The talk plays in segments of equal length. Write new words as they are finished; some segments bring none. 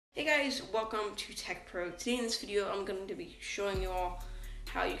Hey guys, welcome to Tech Pro. Today in this video, I'm going to be showing you all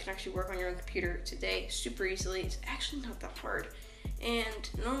how you can actually work on your own computer today super easily. It's actually not that hard. And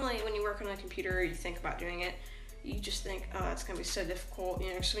normally when you work on a computer, you think about doing it, you just think, oh, it's going to be so difficult. You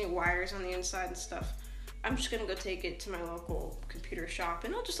know, there's so many wires on the inside and stuff. I'm just going to go take it to my local computer shop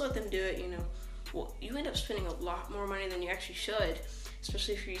and I'll just let them do it, you know. Well, you end up spending a lot more money than you actually should,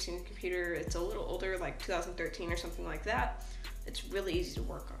 especially if you're using a computer that's a little older, like 2013 or something like that. It's really easy to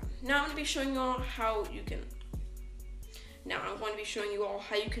work on. Now I'm going to be showing you all how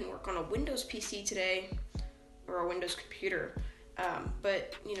you can work on a Windows PC today, or a Windows computer.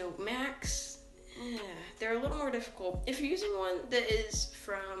 But you know, Macs, they're a little more difficult. If you're using one that is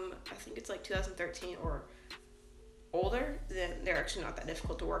from, I think it's like 2013 or older, then they're actually not that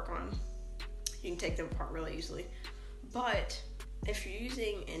difficult to work on. You can take them apart really easily. But if you're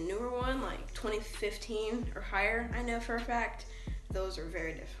using a newer one, like 2015 or higher, I know for a fact, those are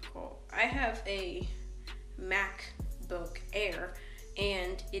very difficult. I have a MacBook Air,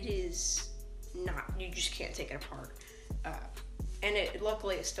 and it is not, you just can't take it apart. And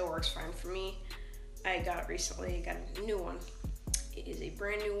luckily it still works fine for me. I got it recently, I got a new one. It is a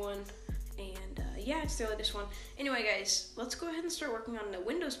brand new one, and yeah, it's the latest one. Anyway guys, let's go ahead and start working on the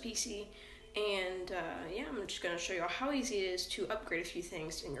Windows PC. And yeah, I'm just going to show you how easy it is to upgrade a few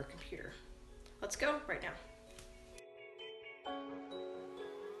things in your computer. Let's go right now.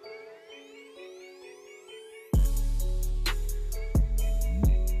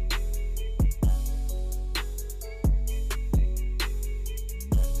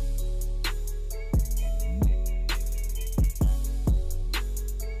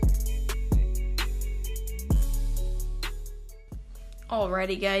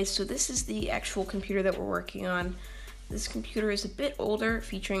 Alrighty guys, so this is the actual computer that we're working on. This computer is a bit older,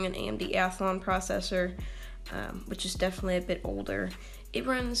 featuring an AMD Athlon processor, which is definitely a bit older. It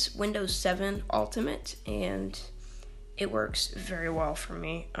runs Windows 7 Ultimate, and it works very well for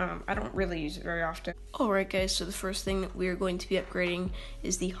me. I don't really use it very often. Alright guys, so the first thing that we are going to be upgrading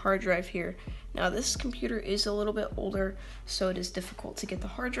is the hard drive here. Now this computer is a little bit older, so it is difficult to get the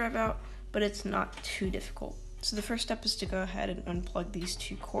hard drive out, but it's not too difficult. So the first step is to go ahead and unplug these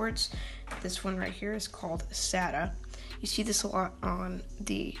two cords. This one right here is called SATA. You see this a lot on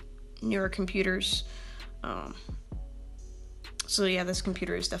the newer computers. So yeah, this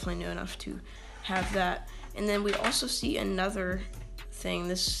computer is definitely new enough to have that. And then we also see another thing.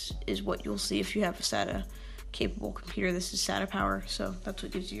 This is what you'll see if you have a SATA capable computer. This is SATA power, so that's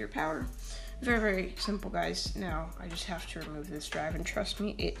what gives you your power. Very, very simple, guys. Now, I just have to remove this drive, and trust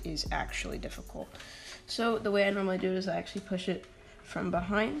me, it is actually difficult. So, the way I normally do it is I actually push it from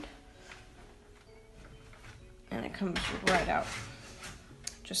behind, and it comes right out,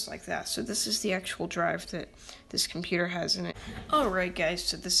 just like that. So, this is the actual drive that this computer has in it. Alright, guys,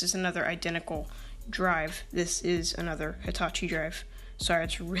 so this is another identical drive. This is another Hitachi drive. Sorry,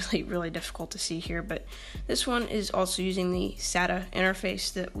 it's really, really difficult to see here, but this one is also using the SATA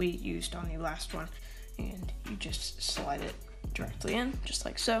interface that we used on the last one. And you just slide it directly in, just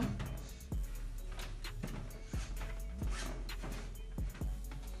like so.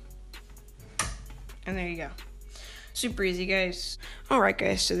 And there you go. Super easy, guys. Alright,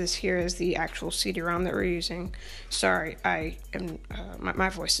 guys, so this here is the actual CD-ROM that we're using. Sorry, I am, my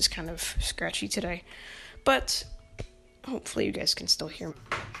voice is kind of scratchy today, but hopefully you guys can still hear me.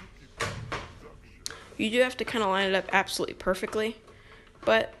 You do have to kind of line it up absolutely perfectly,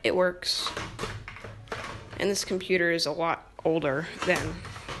 but it works. And this computer is a lot older than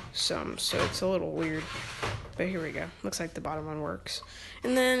some, so it's a little weird. But here we go. Looks like the bottom one works.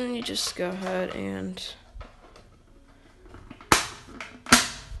 And then you just go ahead and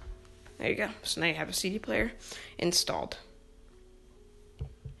there you go. So now you have a CD player installed.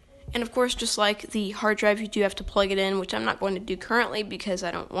 And of course, just like the hard drive, you do have to plug it in, which I'm not going to do currently because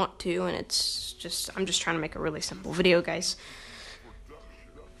I don't want to, and I'm just trying to make a really simple video, guys.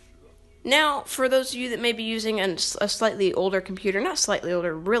 Now, for those of you that may be using a slightly older computer, not slightly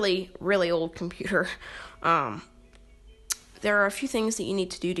older, really, really old computer, there are a few things that you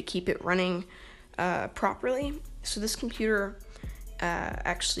need to do to keep it running properly. So this computer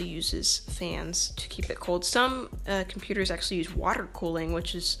actually uses fans to keep it cold. Some computers actually use water cooling,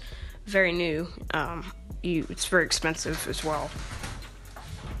 which is very new. It's very expensive as well.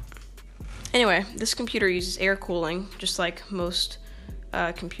 Anyway, this computer uses air cooling, just like most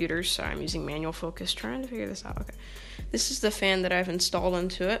computers. Sorry, I'm using manual focus, trying to figure this out. Okay, this is the fan that I've installed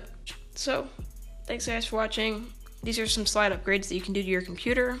into it. So, thanks guys for watching. These are some slight upgrades that you can do to your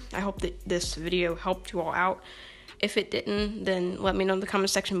computer. I hope that this video helped you all out. If it didn't, then let me know in the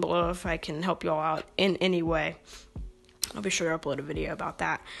comment section below if I can help you all out in any way. I'll be sure to upload a video about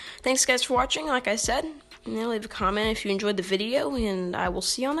that. Thanks guys for watching. Like I said, leave a comment if you enjoyed the video, and I will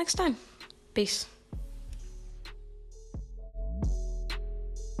see y'all next time. Peace.